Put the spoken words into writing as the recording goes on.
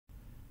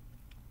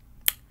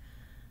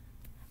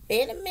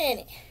been a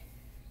minute.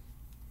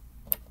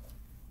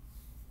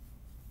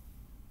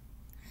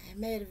 I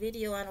made a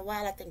video in a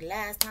while. I think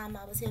last time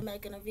I was here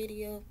making a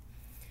video,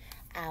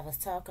 I was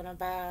talking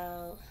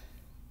about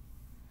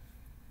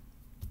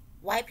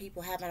white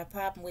people having a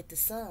problem with the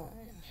sun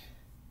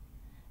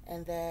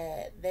and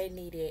that they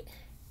needed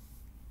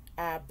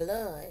our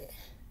blood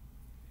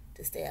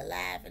to stay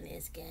alive in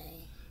this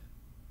game.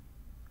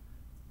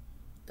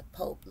 The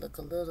Pope look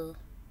a little,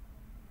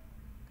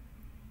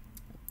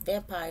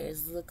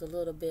 vampires look a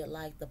little bit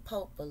like the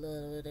Pope a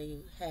little. They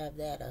have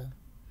that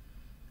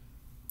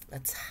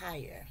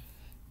attire.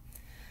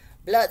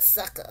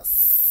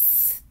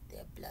 Bloodsuckers.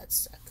 They're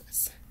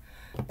bloodsuckers.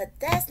 But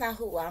that's not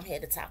who I'm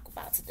here to talk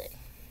about today.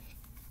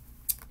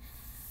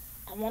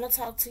 I want to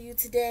talk to you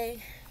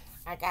today.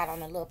 I got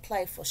on a little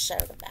playful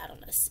shirt about them.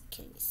 Let's see.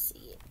 Can you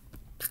see it?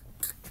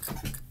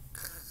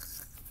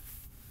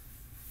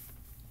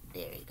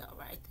 There you go,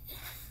 right there.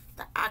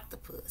 The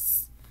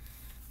octopus.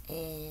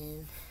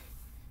 And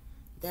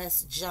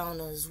that's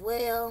Jonah's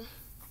well.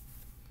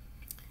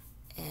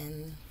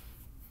 And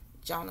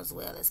Jonah's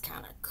well is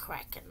kind of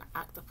cracking the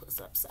octopus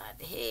upside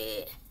the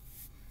head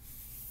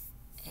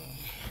and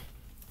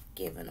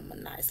giving him a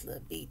nice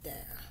little beat down.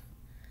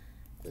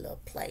 A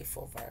little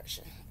playful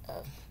version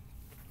of,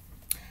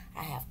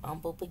 I have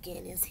humble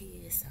beginnings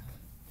here, so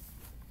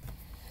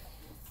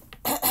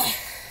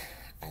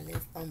I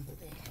live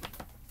humbly.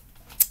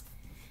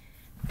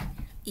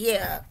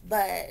 Yeah,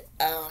 but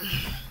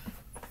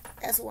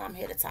that's what I'm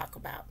here to talk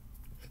about.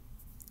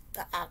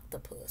 The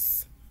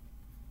octopus.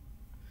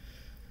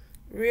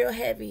 Real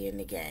heavy in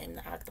the game,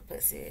 the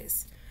octopus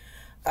is.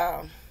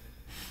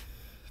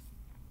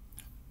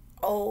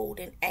 Old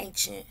and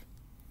ancient.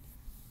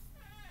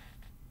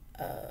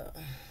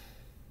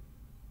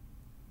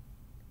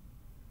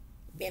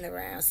 Been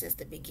around since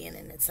the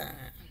beginning of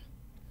time.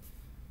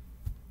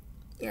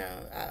 You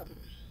know,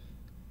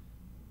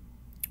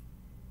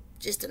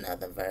 just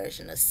another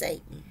version of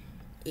Satan,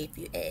 if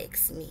you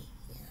ask me.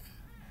 You know.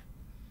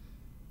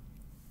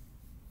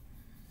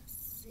 Let's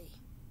see.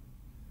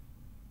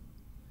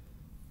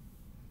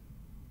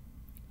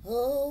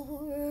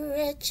 Oh,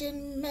 wretched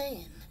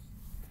man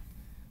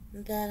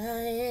that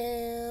I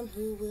am,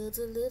 who will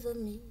deliver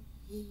me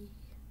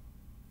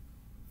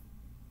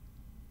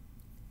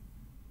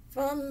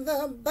from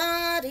the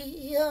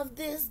body of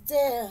this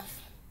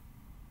death?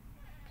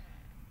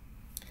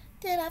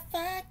 Did I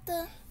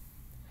factor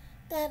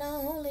that I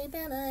only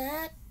been an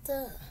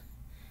actor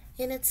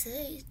in a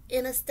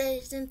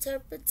staged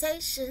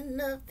interpretation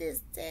of this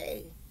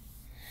day?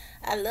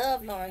 I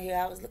love Lauren here.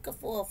 I was looking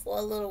for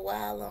a little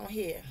while on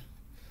here.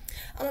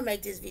 I'm gonna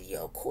make this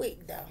video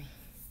quick though.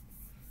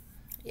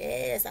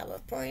 Yes, I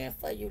was praying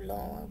for you,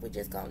 Lauren. We're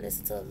just gonna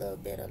listen to a little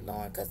bit of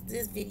Lauren because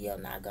this video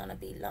not gonna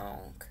be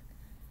long,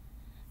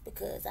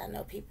 because I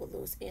know people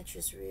lose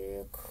interest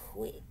real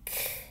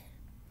quick.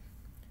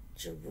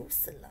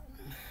 Jerusalem.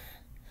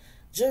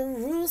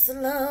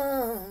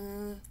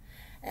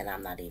 And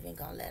I'm not even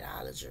gonna let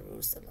all of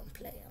Jerusalem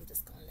play. I'm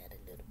just gonna let a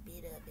little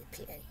bit of it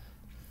play.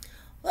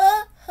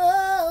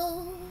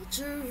 Oh,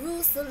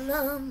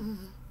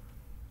 Jerusalem.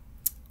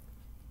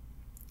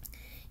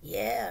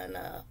 Yeah, and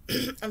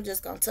I'm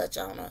just gonna touch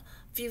on a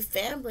few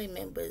family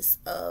members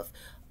of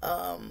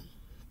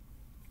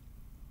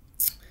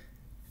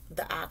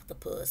the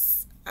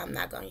octopus. I'm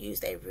not gonna use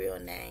their real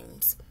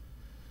names.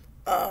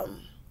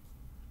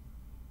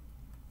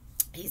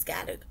 He's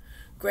got a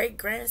great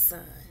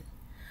grandson.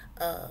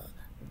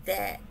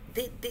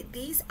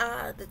 These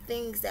are the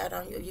things that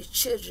are on your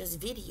children's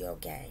video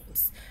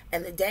games,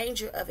 and the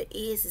danger of it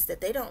is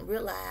that they don't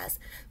realize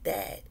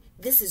that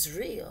this is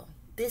real.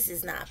 This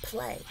is not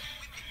play.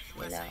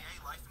 You know,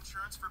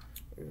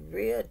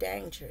 real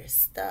dangerous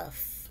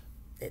stuff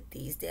that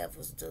these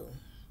devils do.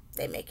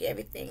 They make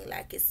everything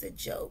like it's a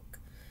joke.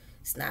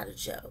 It's not a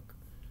joke.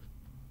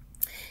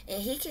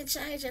 And he can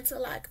change into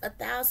like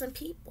 1,000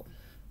 people.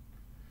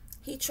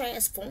 He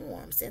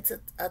transforms into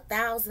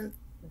 1,000.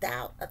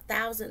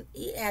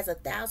 He has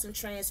 1,000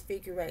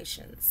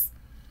 transfigurations.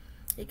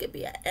 He could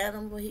be an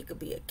animal. He could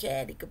be a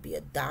cat. He could be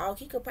a dog.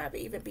 He could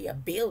probably even be a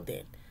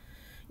building.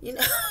 You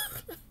know.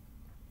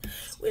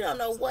 We don't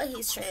know what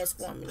he's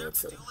transforming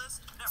into.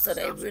 So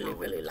they really,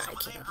 really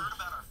like him.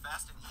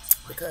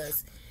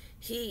 Because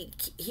he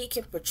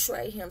can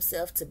portray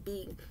himself to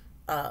be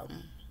a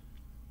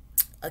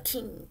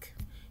king.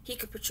 He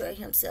could portray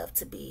himself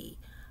to be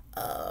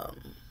a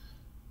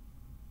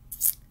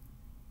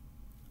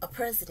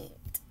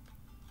president.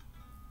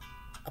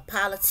 A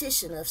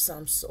politician of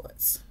some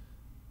sorts.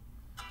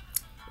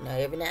 You know,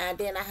 every now and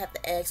then I have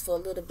to ask for a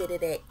little bit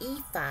of that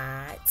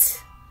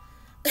E-fight.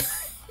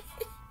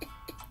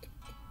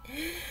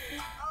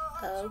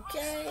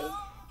 Okay,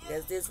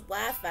 because this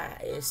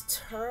Wi-Fi is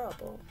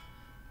terrible.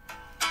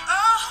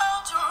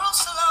 Oh,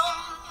 Jerusalem.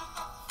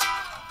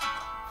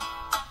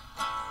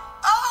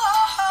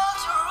 Oh,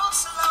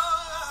 Jerusalem.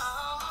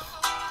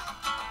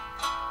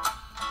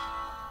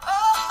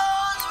 Oh,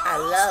 Jerusalem. I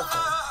love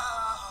her.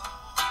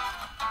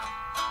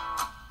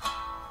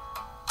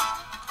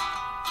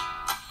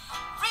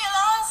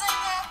 Realizing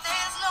that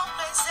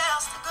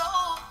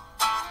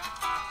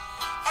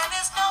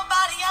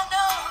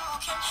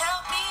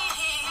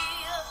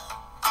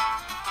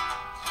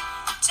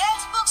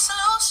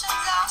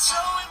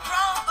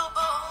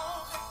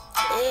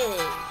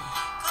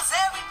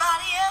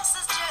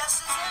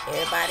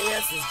Everybody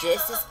else is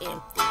just as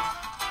empty.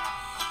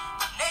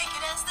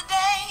 Naked as the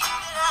day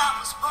that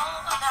I was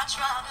born, I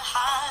tried to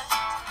hide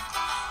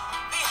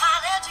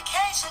behind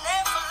education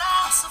and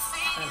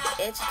philosophy. Under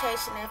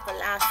education and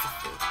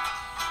philosophy.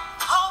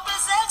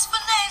 Hopeless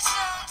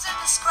explanation to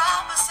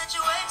describe a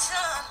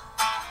situation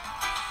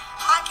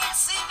I can't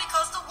see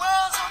because the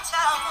world's on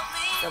top of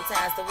me.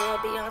 Sometimes the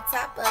world be on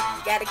top of you.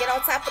 You gotta get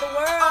on top of the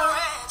world. A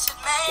wretched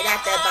man Get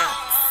out that box.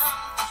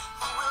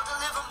 who will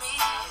deliver me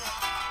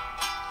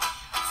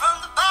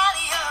from the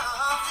body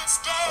of this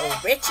day. A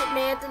wretched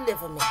man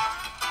deliver me.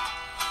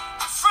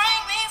 Free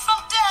me from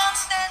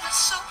doubts and the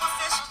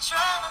superficial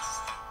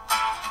trust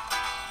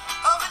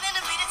of an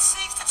enemy that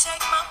seeks to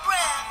take my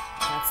breath.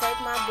 Now take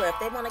my breath.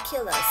 They wanna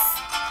kill us.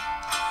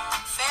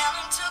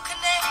 Failing to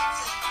connect,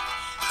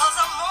 cause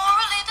I'm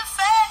morally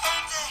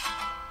defective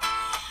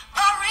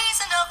by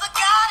reason of the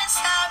God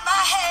inside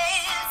my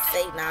head,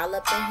 Satan all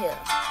up in here.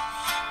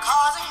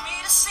 causing me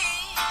to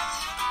see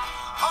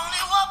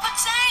only what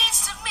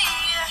pertains to me,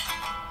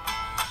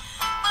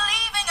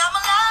 believing I'm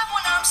alive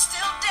when I'm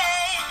still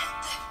dead,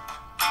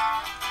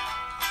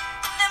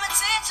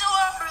 limited to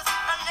earth,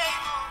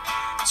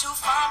 unable to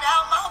find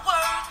out my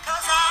worth,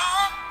 cause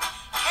I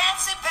can't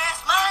see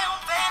past my own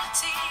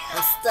vanity.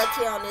 I'm stuck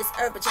here on this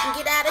earth, but you can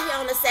get out of here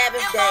on the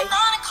Sabbath If day. I'm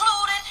not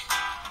included,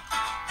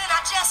 then I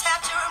just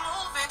have to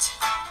remove it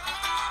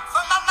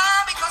from my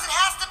mind because it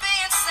has to be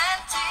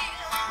insanity.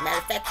 Matter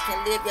of fact, you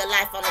can live your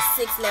life on the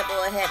 6th level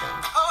of heaven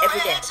A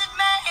every day, wretched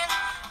man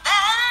that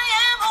I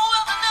am, who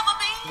will deliver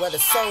me where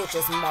the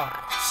soldiers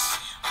march,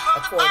 from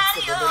the according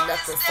to body the of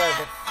reluctant this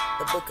servant,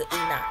 death. the book of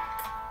Enoch.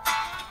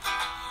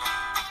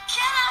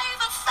 Can I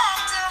even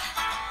factor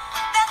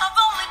that I've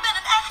only been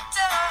an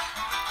actor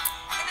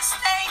in a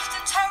staged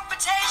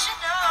interpretation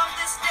of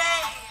this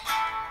day?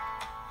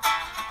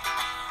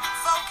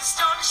 Focused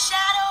on the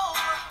shadow,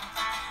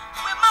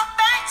 with my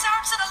back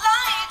turned to the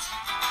light,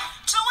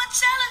 too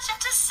intelligent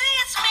to see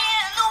it's me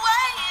in the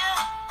way.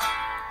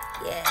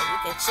 Yeah, you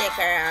can check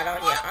her out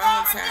on your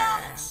own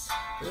time.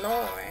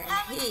 Lauren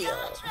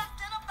Hill,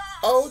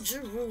 Old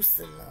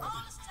Jerusalem.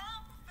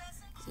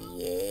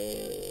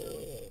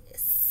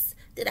 Yes.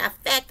 Did I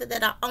factor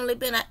that I've only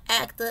been an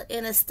actor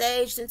in a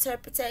staged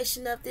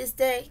interpretation of this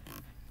day?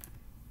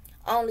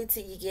 Only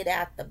till you get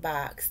out the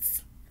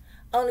box.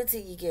 Only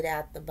till you get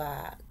out the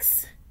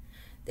box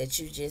that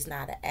you just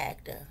not an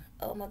actor.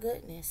 Oh my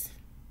goodness.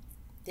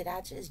 Did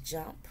I just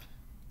jump?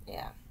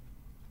 Yeah.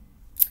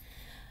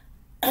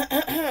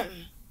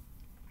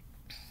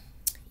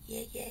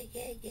 Yeah.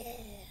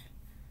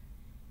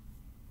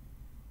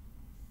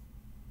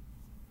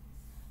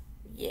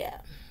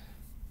 Yeah.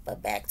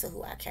 But back to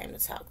who I came to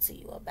talk to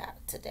you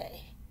about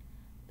today.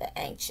 The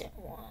Ancient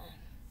One.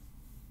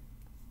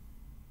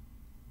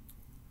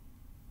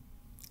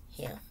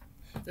 Him.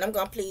 And I'm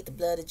going to plead the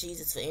blood of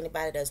Jesus for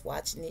anybody that's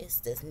watching this,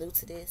 that's new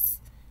to this.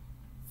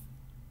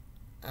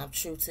 I'm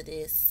true to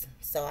this.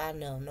 So I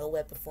know no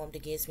weapon formed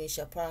against me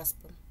shall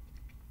prosper.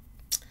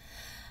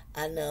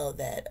 I know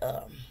that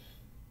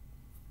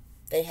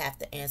they have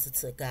to answer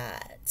to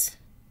God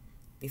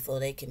before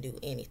they can do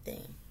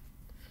anything.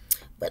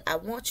 But I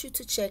want you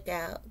to check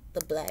out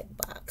the black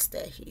box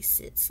that he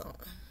sits on.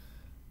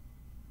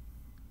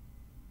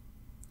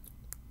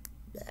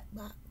 Black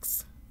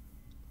box.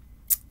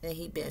 And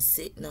he been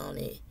sitting on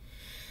it.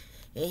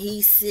 And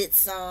he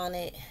sits on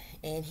it.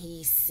 And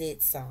he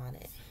sits on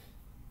it.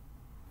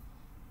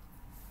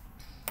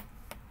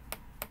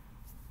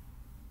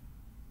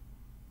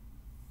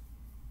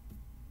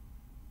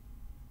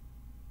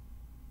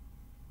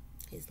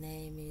 His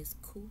name is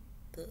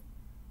Kuta.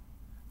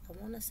 I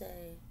want to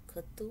say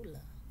Cthulhu.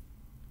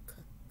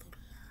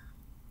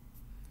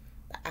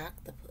 The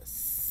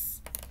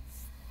octopus.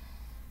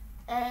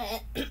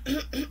 And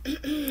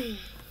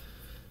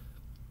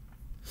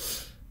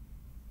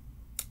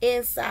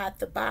inside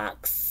the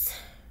box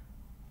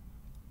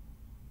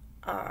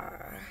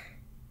are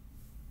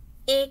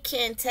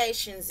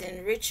incantations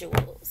and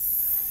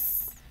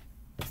rituals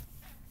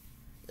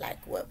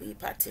like what we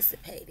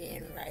participate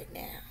in right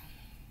now.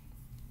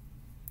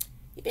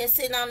 You've been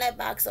sitting on that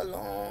box a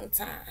long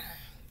time,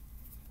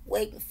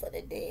 waiting for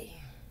the day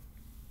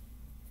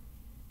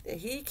that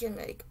he can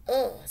make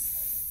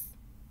us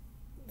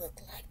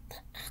look like the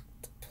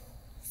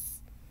octopus.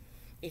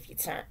 If you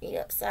turn me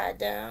upside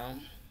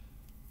down,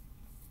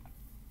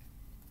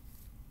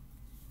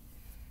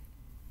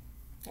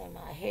 and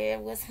my hair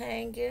was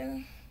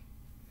hanging,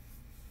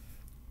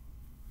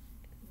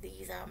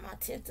 these are my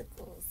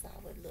tentacles,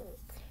 I would look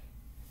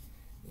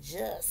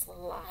just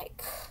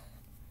like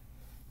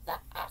the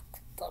octopus.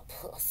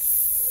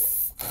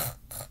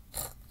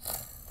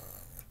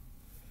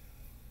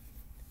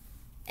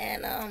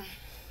 And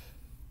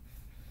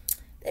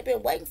they've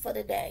been waiting for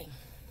the day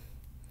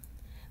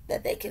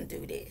that they can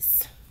do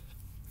this.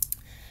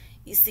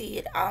 You see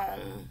it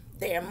on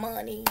their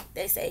money.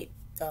 They say,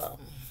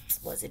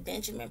 was it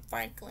Benjamin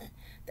Franklin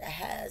that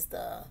has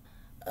the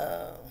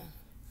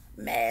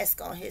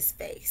mask on his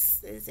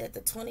face? Is that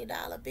the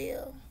 $20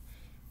 bill?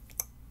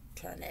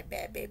 Turn that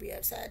bad baby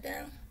upside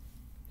down.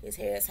 His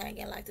hair is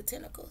hanging like the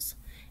tentacles,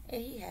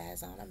 and he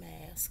has on a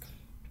mask.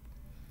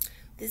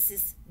 This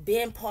has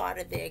been part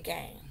of their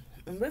game.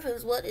 Remember,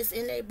 it's what is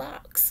in their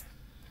box.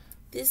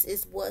 This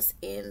is what's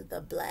in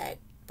the black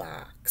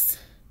box.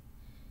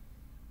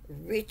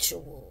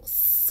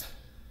 Rituals.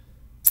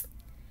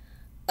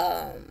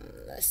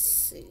 Let's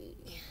see.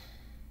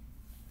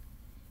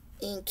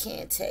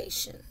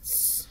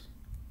 Incantations.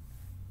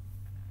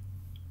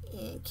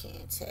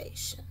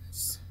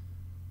 Incantations.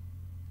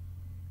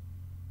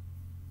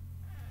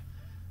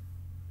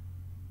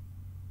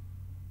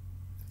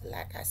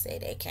 Like I say,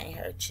 they can't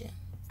hurt you.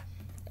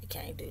 They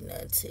can't do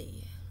nothing to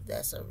you.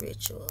 That's a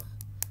ritual.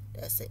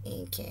 That's an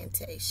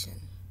incantation.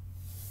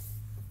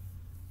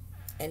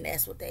 And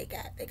that's what they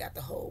got. They got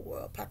the whole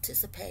world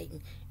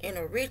participating in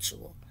a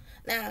ritual.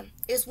 Now,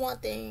 it's one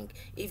thing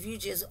if you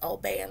just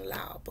obeying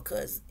law,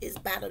 because it's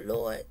by the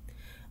Lord.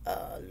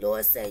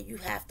 Lord say you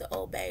have to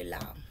obey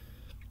law.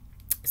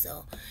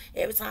 So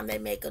every time they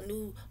make a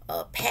new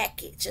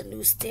package, a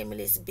new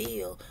stimulus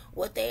bill,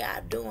 what they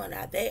are doing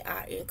they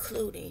are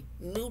including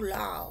new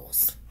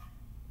laws.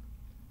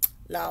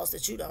 Laws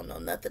that you don't know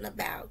nothing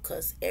about,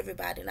 because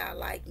everybody not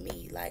like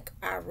me. Like,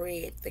 I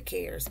read the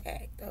CARES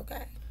Act,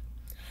 okay?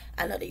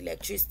 I know the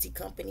electricity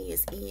company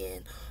is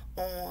in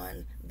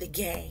on the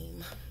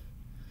game.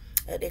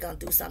 They're going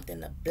to do something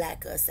to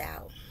black us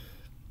out.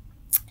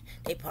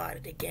 They part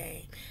of the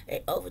game.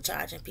 They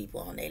overcharging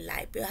people on their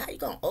light bill. How you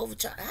gonna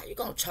overcharge? How you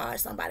gonna charge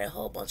somebody a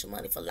whole bunch of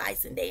money for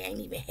lights and they ain't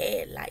even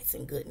had lights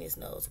and goodness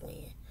knows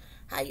when?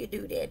 How you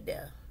do that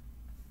there?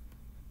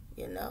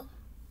 You know.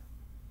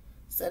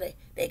 So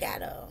they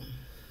got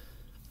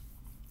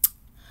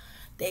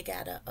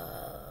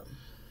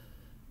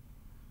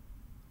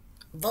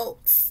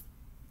votes.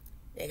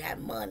 They got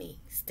money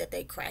that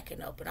they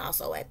cracking open.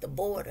 Also at the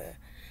border,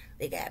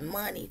 they got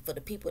money for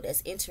the people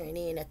that's entering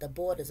in at the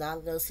borders. All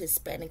of those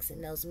Hispanics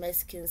and those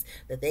Mexicans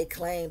that they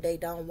claim they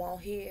don't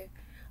want here.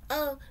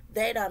 Oh,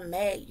 they done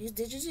made.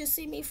 Did you just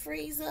see me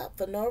freeze up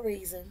for no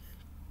reason?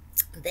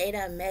 They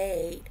done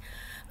made.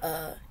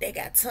 They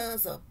got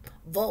tons of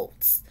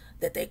votes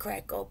that they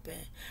crack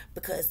open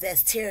because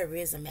that's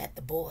terrorism at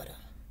the border.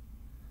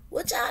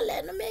 What y'all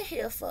letting them in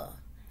here for?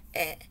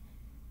 And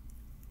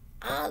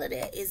all of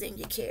that is in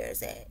your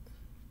CARES Act.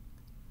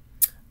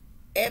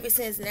 Ever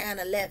since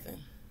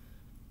 9/11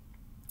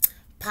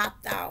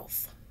 popped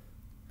off,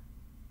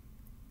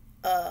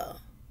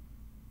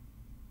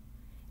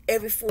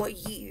 every 4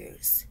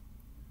 years,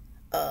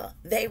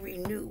 they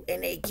renew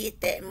and they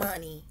get that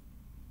money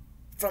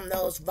from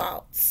those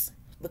vaults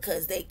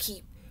because they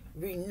keep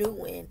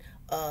renewing.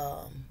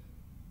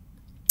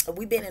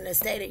 We've been in a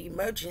state of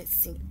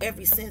emergency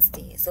ever since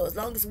then. So as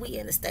long as we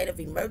in a state of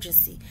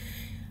emergency,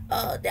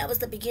 that was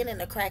the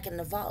beginning of cracking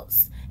the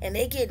vaults. And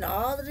they getting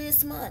all of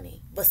this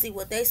money. But see,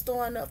 what they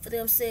storing up for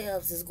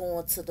themselves is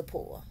going to the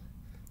poor.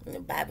 And the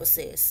Bible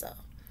says so.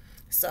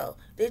 So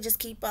they just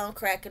keep on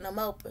cracking them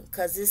open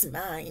because it's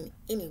mine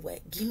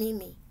anyway. Give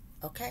me.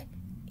 Okay?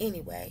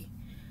 Anyway.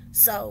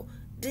 So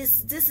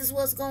this is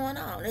what's going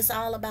on. It's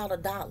all about a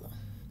dollar.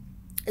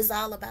 It's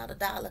all about a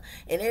dollar.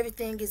 And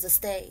everything is a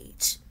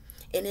stage.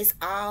 And it's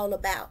all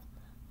about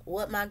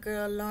what my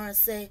girl Lauren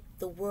said.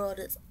 The world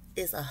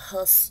is a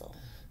hustle.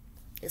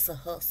 It's a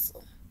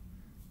hustle.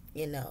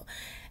 You know.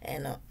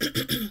 And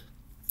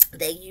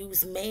they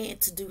use man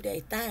to do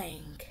their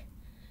thing.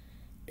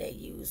 They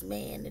use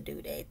man to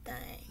do their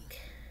thing.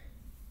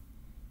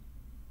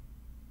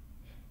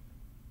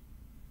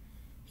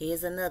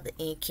 Here's another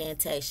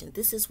incantation.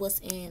 This is what's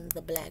in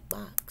the black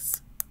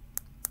box.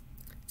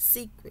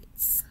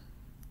 Secrets.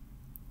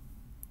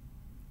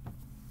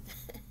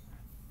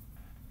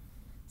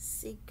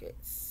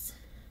 Secrets.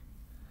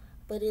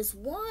 But it's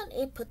one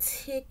in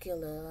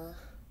particular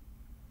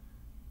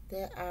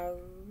that I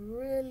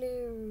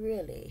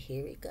really,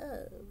 here it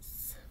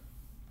goes,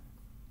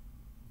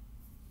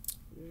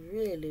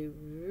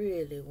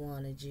 really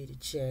wanted you to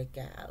check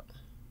out.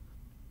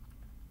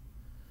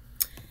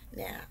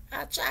 Now,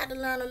 I tried to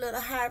learn a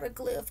little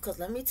hieroglyph because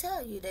let me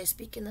tell you, they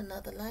speak in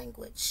another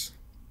language.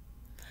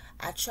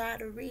 I tried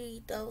to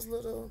read those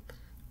little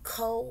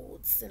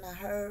codes, and I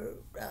heard,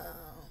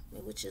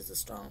 which is a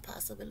strong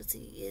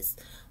possibility, is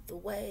the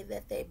way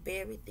that they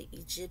buried the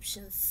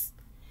Egyptians.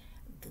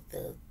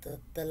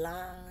 The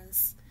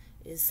lines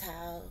is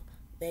how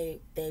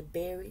they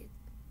buried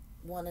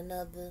one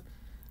another,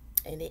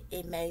 and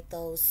it made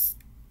those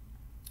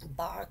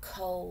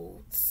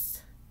barcodes.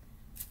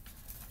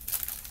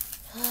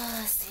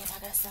 Let's see if I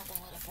got something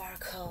with a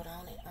barcode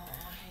on it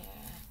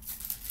here.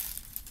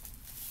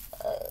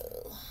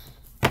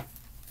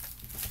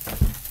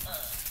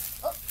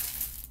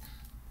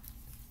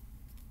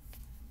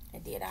 I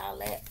did all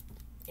that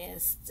and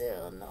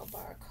still no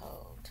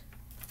barcode.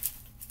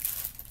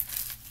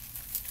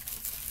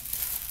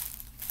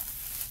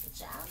 But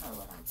y'all know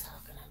what I'm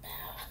talking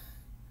about.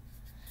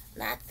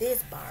 Not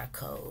this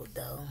barcode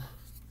though,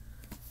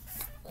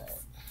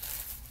 but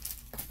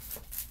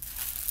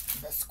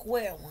the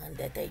square one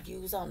that they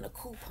use on the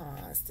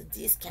coupons, the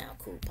discount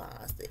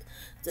coupons,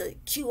 the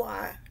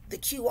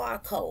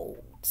QR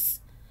codes.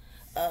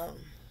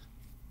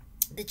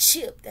 the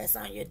chip that's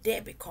on your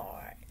debit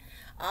card.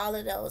 All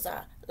of those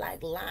are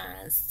like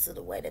lines to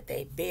the way that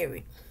they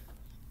buried,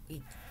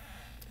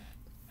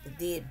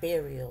 did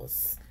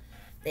burials.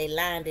 They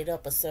lined it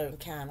up a certain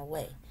kind of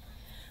way.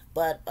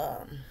 But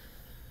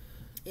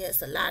yeah,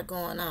 it's a lot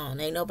going on.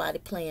 Ain't nobody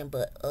playing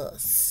but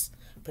us,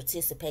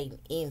 participating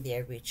in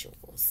their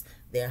rituals,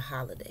 their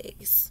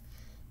holidays.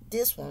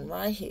 This one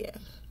right here,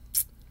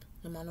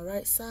 I'm on the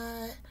right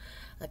side.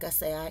 Like I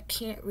say, I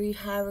can't read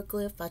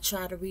hieroglyph. I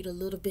try to read a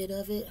little bit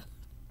of it.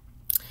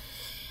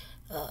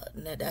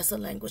 Now that's a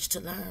language to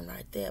learn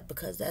right there,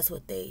 because that's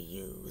what they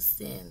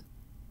use in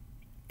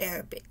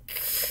Arabic.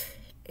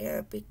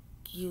 Arabic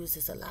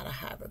uses a lot of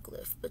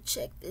hieroglyph. But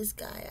check this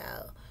guy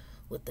out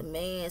with the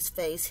man's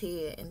face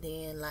here, and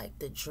then like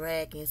the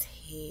dragon's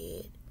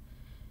head.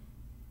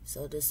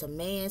 So there's a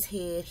man's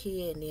head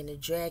here, and then the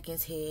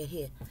dragon's head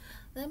here.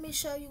 Let me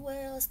show you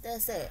where else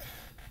that's at.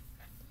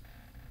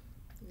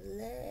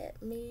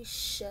 Let me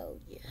show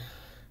you.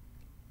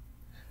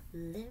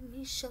 Let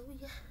me show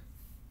you.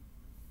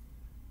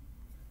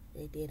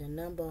 They did a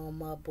number on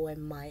my boy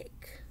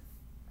Mike.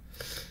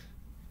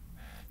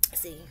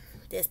 See,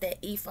 there's that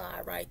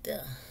ephod right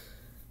there.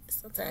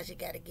 Sometimes you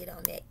gotta get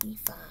on that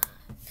ephod.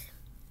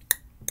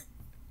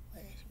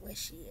 Where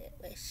she at?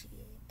 Where she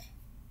at?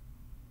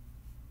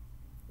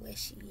 Where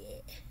she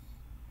at?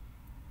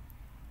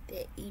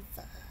 That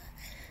ephod.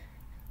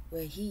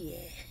 Where he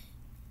at?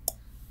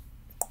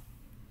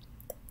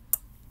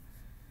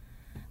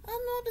 I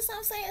notice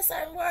I'm saying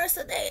certain words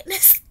today, and the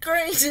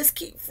screen just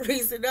keep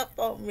freezing up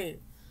on me.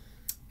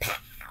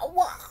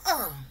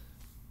 Power.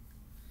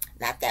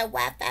 Not that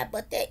Wi-Fi,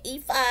 but that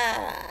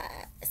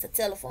ephod. It's a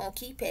telephone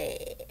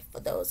keypad. For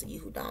those of you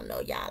who don't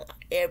know, y'all,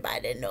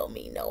 everybody that know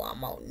me know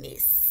I'm on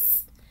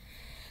this.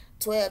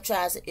 12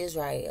 tribes of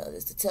Israel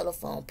is the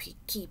telephone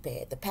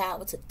keypad. The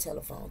power to the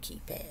telephone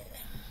keypad.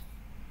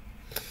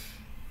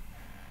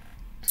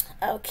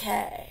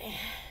 Okay.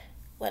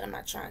 What am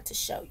I trying to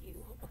show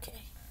you?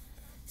 Okay.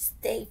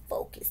 Stay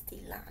focused,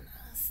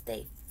 Ilana.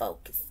 Stay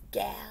focused,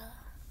 gal.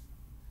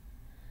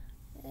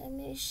 Let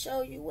me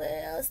show you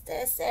where else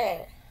that's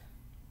at.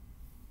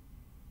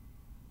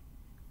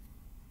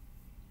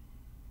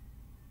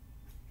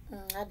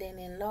 I didn't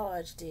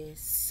enlarge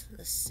this.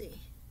 Let's see.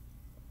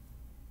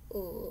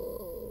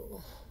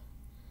 Oh,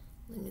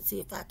 let me see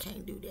if I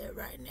can't do that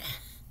right now.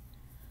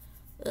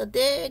 Well,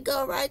 there it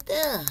go right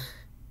there.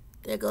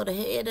 There go the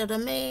head of the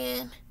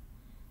man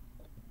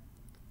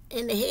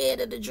and the head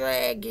of the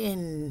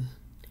dragon.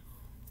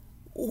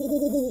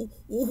 Ooh,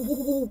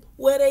 ooh,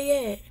 where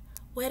they at?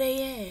 Where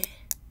they at?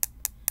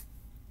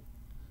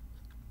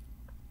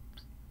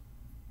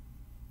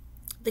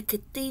 The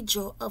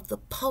cathedral of the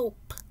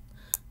Pope.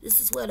 This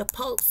is where the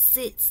Pope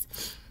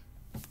sits.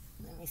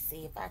 Let me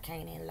see if I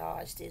can't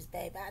enlarge this,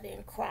 baby. I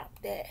didn't crop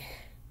that.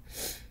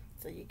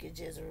 So you can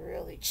just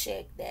really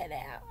check that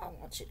out. I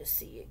want you to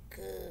see it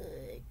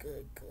good,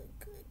 good, good,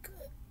 good,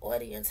 good.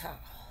 Audience hall.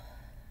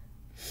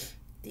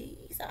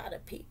 These are the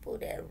people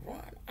that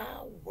run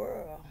our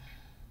world.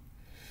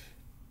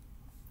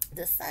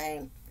 The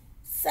same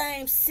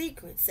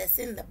secrets that's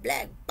in the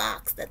black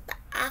box that the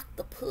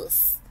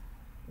octopus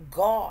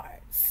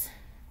guards.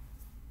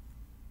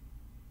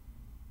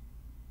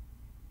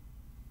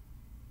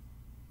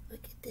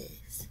 Look at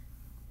this.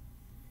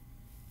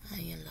 I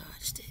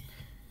enlarged it.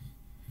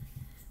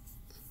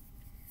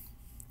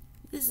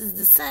 This is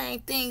the same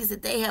things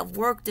that they have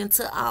worked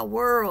into our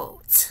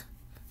world.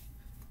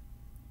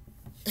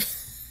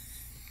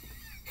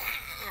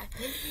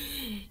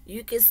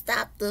 You can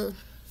stop the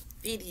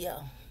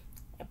video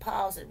and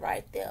pause it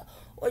right there,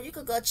 or you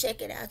could go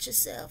check it out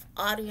yourself.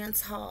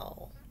 Audience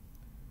hall.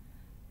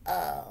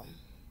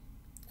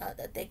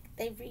 They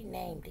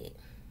renamed it.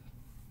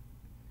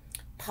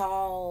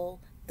 Paul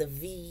the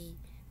V,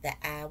 the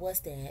I. What's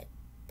that?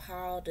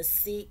 Paul the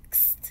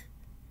Sixth.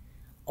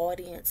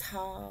 Audience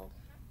hall.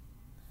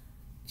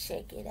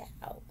 Check it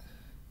out.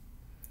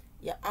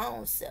 Your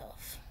own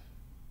self.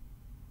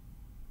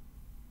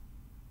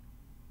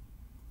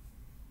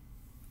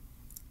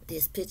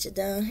 This picture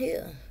down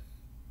here.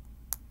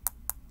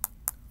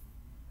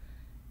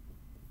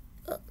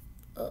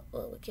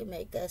 We can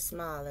make that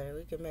smaller.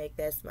 We can make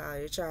that smaller.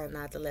 You're trying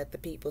not to let the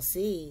people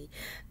see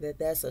that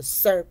that's a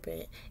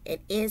serpent. And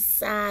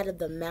inside of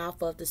the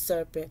mouth of the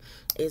serpent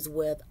is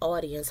where the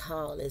audience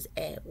hall is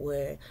at,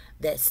 where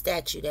that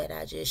statue that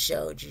I just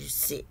showed you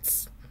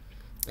sits.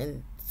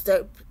 And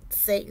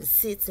Satan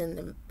sits in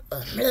the...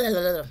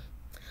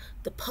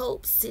 the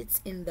Pope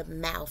sits in the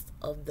mouth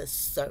of the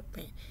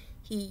serpent.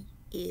 He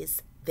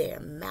is their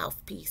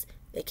mouthpiece.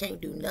 They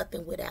can't do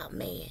nothing without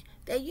man.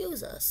 They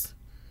use us.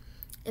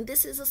 And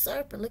this is a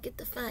serpent. Look at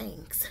the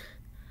fangs.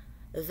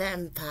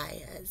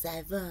 Vampires,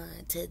 I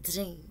want to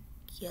drink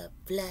your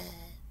blood.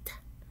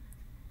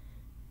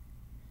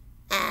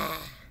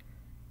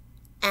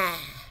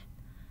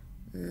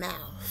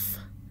 Mouth.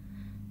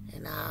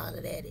 And all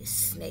of that is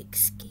snake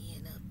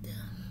skin up there.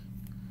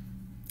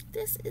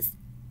 This is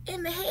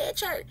in the head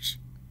church.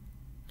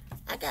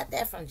 I got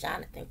that from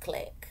Jonathan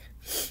Clark.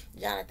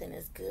 Jonathan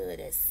is good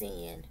at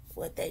seeing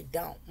what they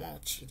don't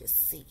want you to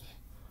see.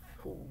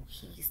 Who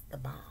he's the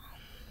bomb.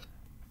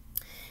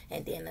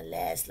 And then the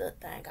last little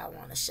thing I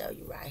want to show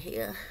you right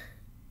here.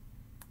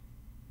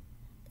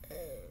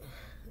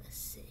 Let's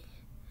see.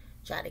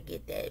 Try to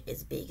get that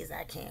as big as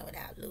I can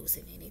without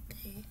losing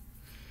anything.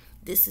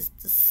 This is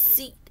the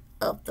seat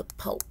of the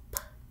Pope.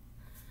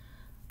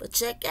 But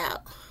check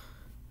out.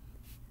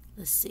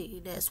 Let's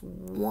see. That's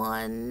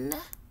 1.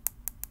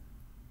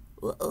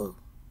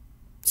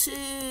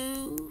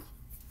 Two.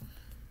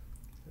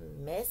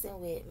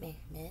 Messing with me.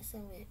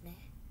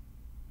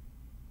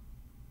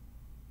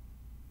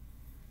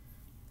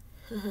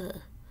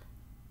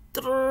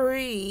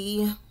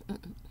 3,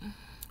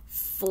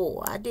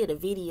 4. I did a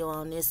video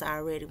on this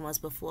already once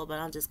before, but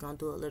I'm just gonna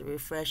do a little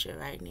refresher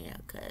right now,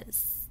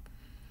 cause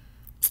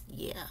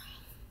yeah.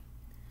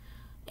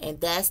 And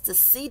that's the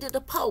seat of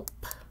the Pope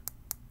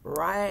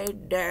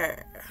right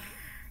there.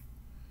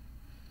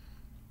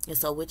 And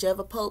so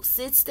whichever Pope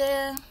sits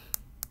there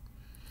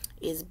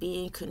is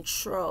being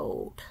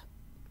controlled.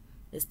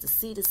 It's the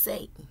seat of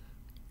Satan,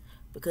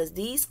 because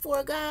these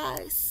 4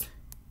 guys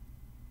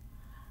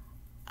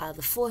are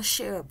the 4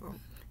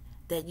 cherubim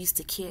that used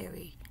to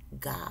carry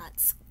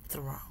God's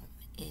throne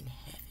in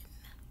heaven.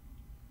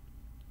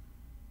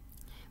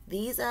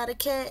 These are the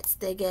cats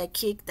that got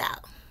kicked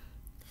out.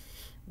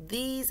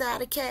 These are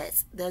the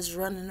cats that's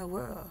running the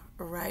world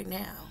right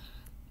now.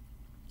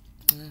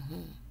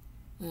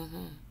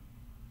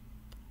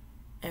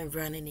 And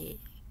running it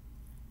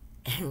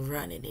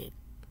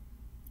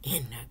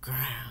in the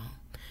ground.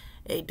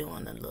 They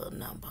doing a little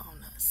number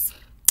on us.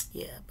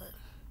 Yeah, but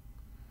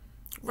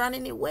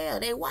running it well.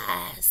 They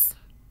wise.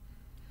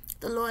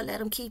 The Lord let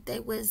them keep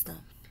their wisdom.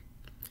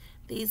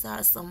 These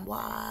are some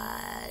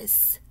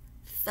wise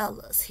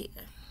fellas here.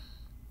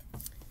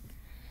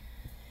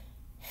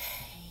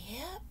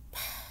 Yep.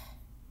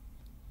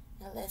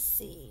 Now let's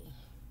see.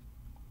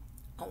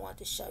 I want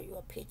to show you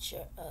a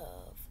picture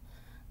of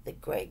the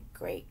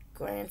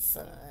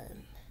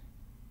great-great-grandson.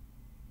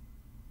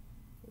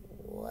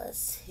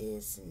 What's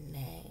his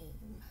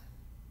name?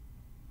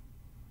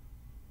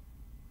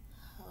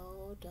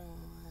 Hold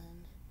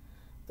on.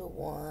 The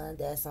one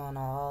that's on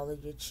all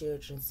of your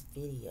children's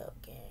video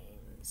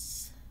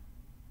games.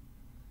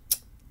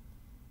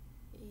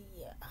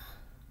 Yeah.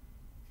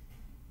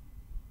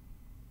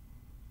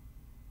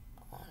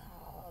 On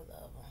all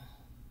of them.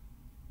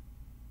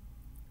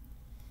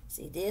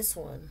 See, this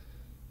one,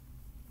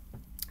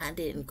 I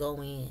didn't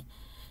go in.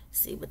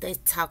 See, but they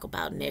talk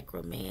about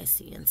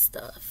necromancy and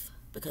stuff,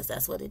 because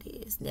that's what it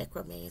is.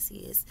 Necromancy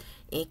is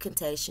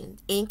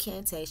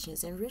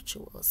incantations and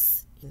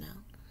rituals, you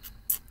know.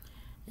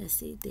 And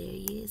see, there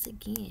he is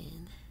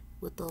again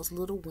with those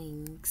little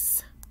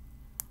wings,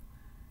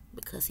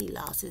 because he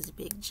lost his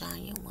big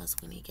giant ones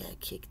when he got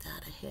kicked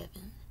out of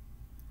heaven.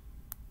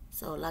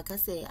 So like I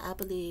said, I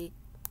believe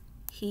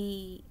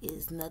he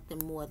is nothing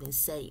more than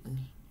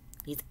Satan.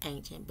 He's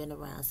ancient, been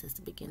around since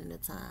the beginning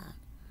of time.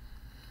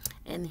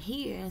 And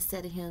here,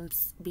 instead of him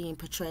being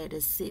portrayed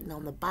as sitting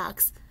on the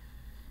box,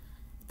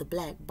 the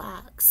black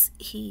box,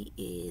 he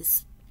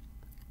is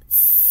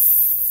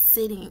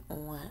sitting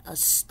on a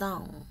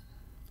stone.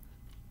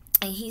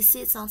 And he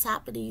sits on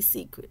top of these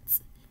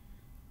secrets.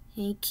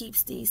 He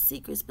keeps these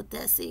secrets, but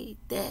that's the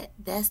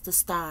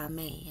star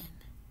man.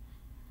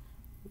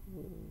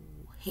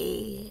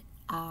 Head,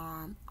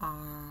 arm,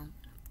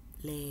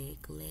 leg.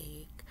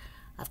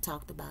 I've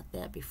talked about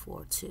that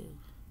before too.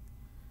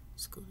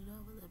 Scoot it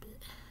over a little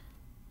bit.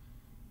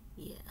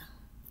 Yeah.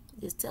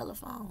 His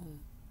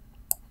telephone.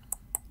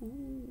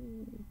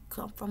 Ooh,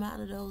 come from out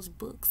of those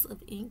books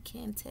of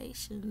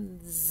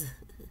incantations.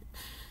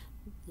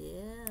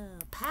 Yeah,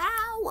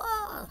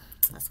 power.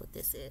 That's what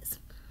this is.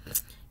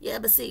 Yeah,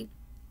 but see,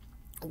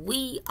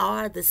 we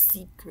are the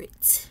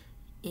secret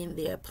in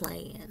their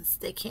plans.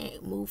 They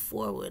can't move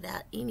forward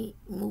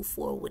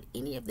with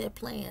any of their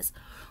plans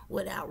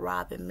without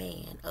robbing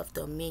man of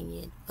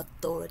dominion,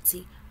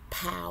 authority,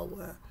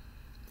 power.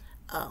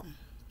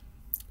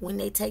 When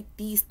they take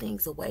these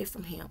things away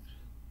from him,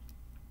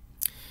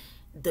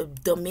 the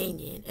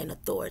dominion and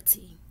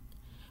authority,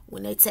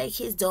 when they take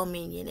his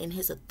dominion and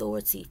his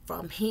authority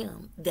from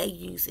him, they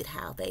use it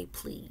how they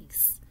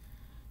please.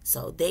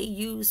 So they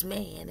use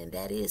man, and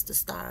that is the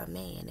star of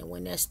man. And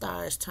when that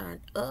star is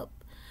turned up,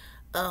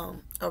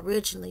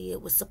 originally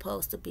it was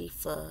supposed to be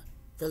for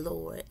the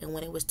Lord. And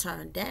when it was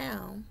turned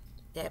down,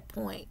 that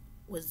point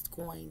was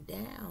going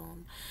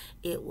down,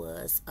 it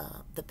was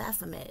the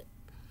Baphomet.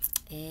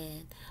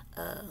 And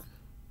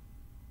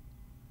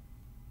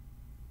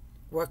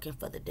working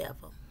for the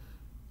devil.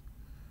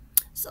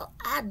 So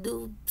I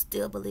do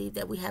still believe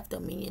that we have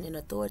dominion and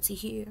authority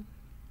here,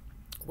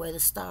 where the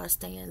star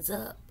stands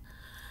up,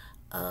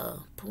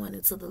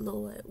 pointing to the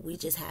Lord. We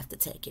just have to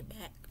take it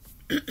back.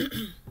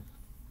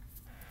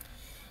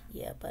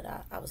 Yeah, but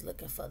I was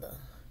looking for the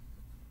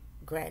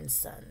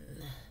grandson,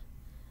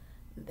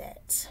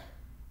 that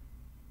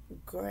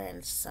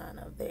grandson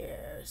of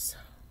theirs.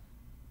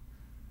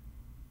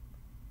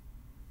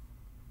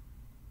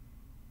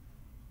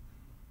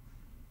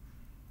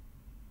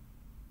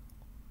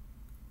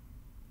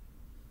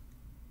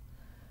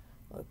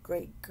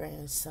 great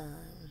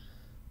grandson.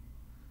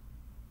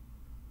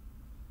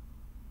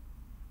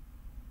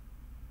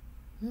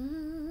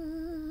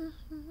 And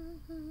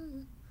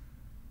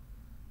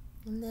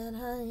that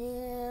I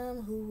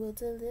am who will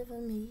deliver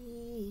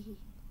me.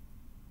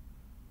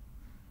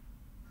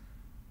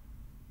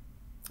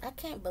 I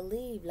can't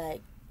believe,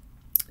 like,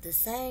 the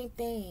same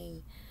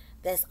thing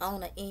that's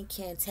on an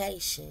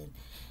incantation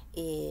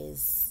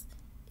is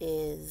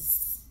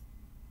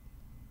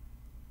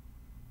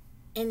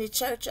in the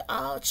church of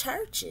all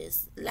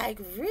churches. Like,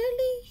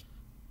 really?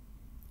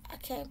 I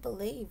can't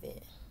believe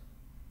it.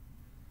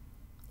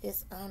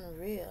 It's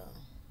unreal.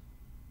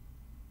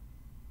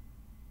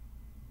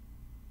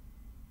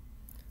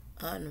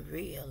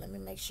 Unreal. Let me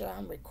make sure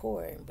I'm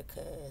recording,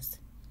 because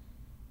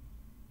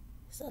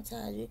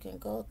sometimes you can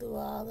go through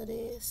all of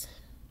this.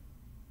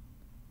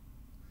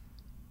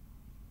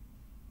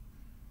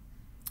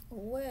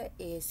 Where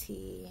is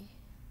he?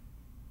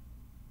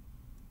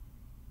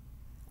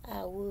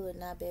 I would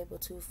not be able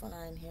to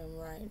find him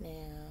right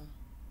now.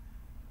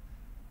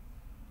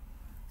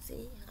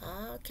 See,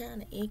 all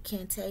kind of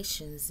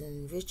incantations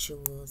and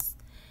rituals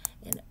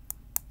and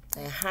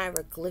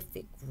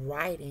hieroglyphic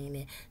writing,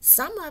 and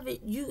some of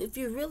it, if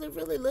you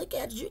really look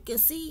at it, you can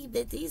see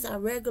that these are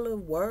regular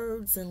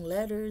words and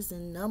letters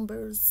and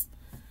numbers.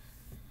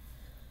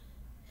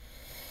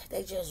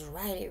 They just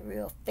write it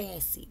real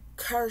fancy,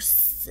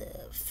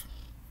 cursive.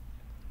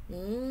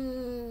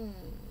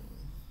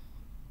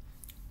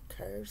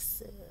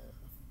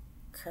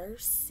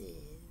 Curses.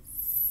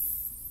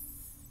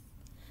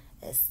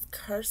 As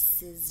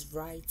curses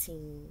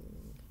writing.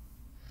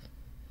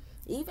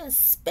 Even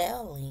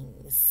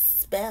spells.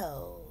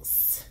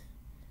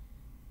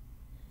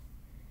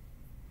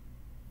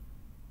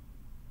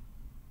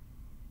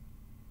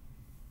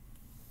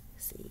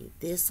 See,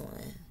 this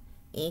one.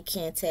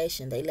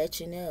 Incantation. They let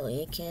you know.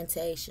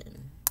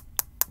 Incantation.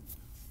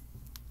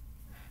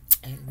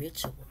 And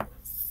rituals.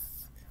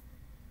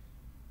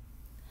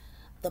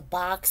 The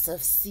box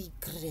of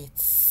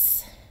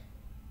secrets.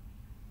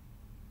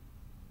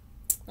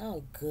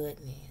 Oh,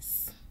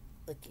 goodness.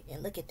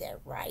 Look at that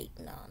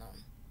writing on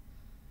them.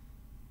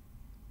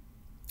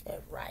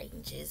 That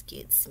writing just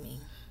gets me.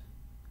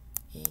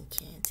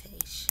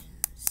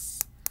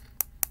 Incantations.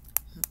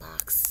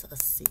 Box of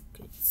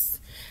secrets.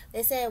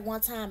 They said at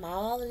one time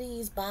all of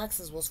these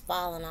boxes was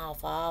falling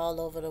off all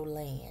over the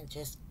land.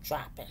 Just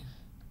dropping.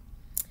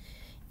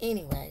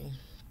 Anyway.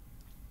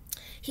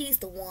 He's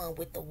the one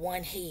with the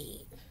one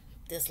head.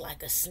 That's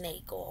like a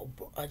snake or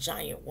a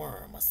giant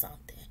worm or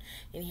something.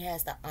 And he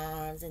has the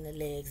arms and the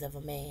legs of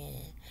a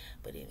man.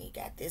 But then he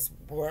got this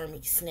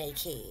wormy snake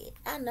head.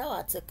 I know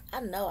I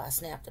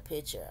snapped a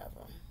picture of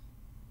him.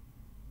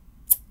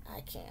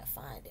 I can't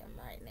find him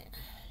right now.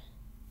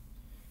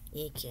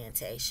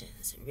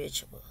 Incantations,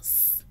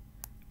 rituals,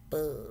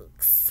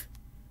 bugs.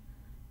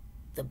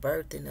 The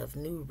birthing of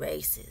new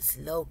races,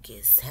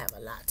 locusts have a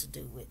lot to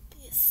do with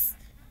this.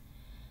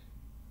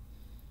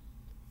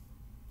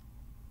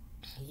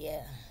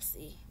 Yeah,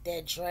 see,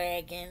 that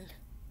dragon.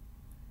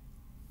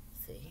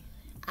 See,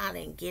 I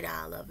didn't get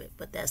all of it,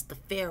 but that's the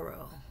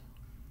Pharaoh.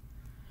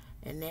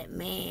 And that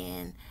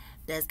man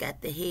that's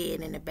got the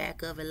head in the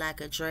back of it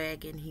like a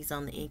dragon, he's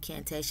on the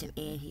incantation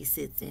and he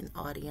sits in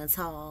audience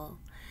hall.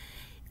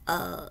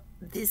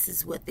 This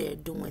is what they're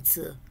doing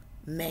to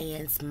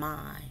man's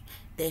mind.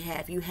 They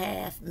have you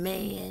half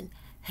man,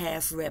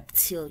 half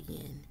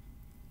reptilian.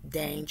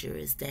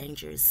 Dangerous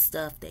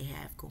stuff they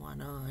have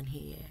going on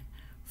here.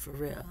 For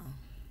real.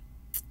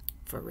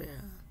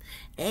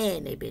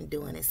 And they've been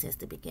doing it since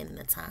the beginning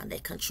of time. They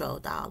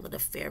controlled all of the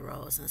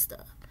pharaohs and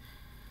stuff.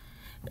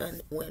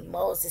 And when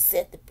Moses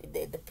set the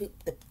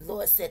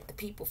Lord set the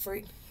people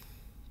free,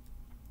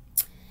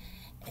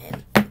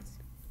 and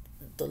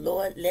the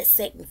Lord let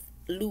Satan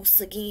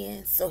loose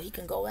again so he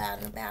can go out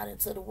and about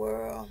into the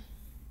world.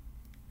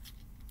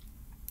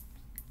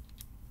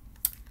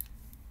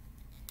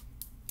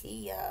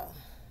 He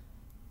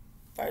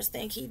first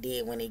thing he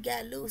did when he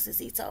got loose is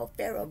he told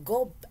Pharaoh,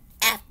 go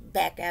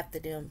back after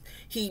them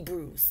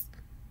Hebrews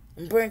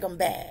and bring them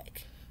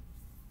back.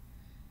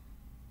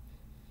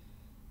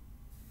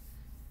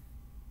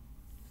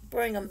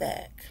 Bring them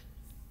back.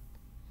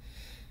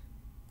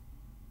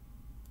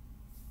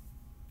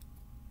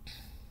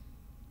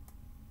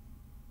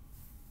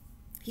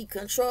 He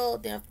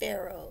controlled them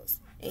pharaohs,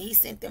 and he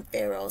sent them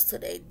pharaohs to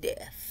their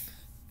death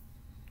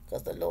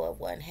because the Lord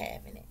wasn't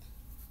having it.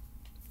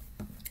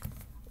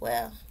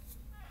 Well,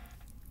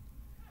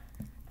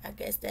 I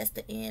guess that's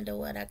the end of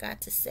what I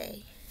got to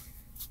say.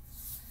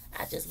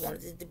 I just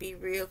wanted it to be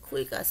real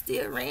quick. I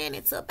still ran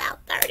into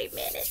about 30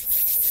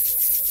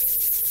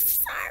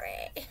 minutes.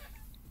 Sorry.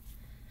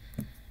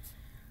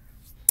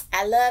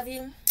 I love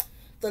you.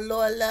 The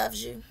Lord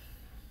loves you.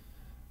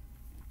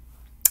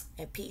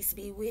 And peace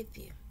be with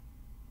you.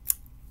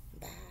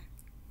 Bye.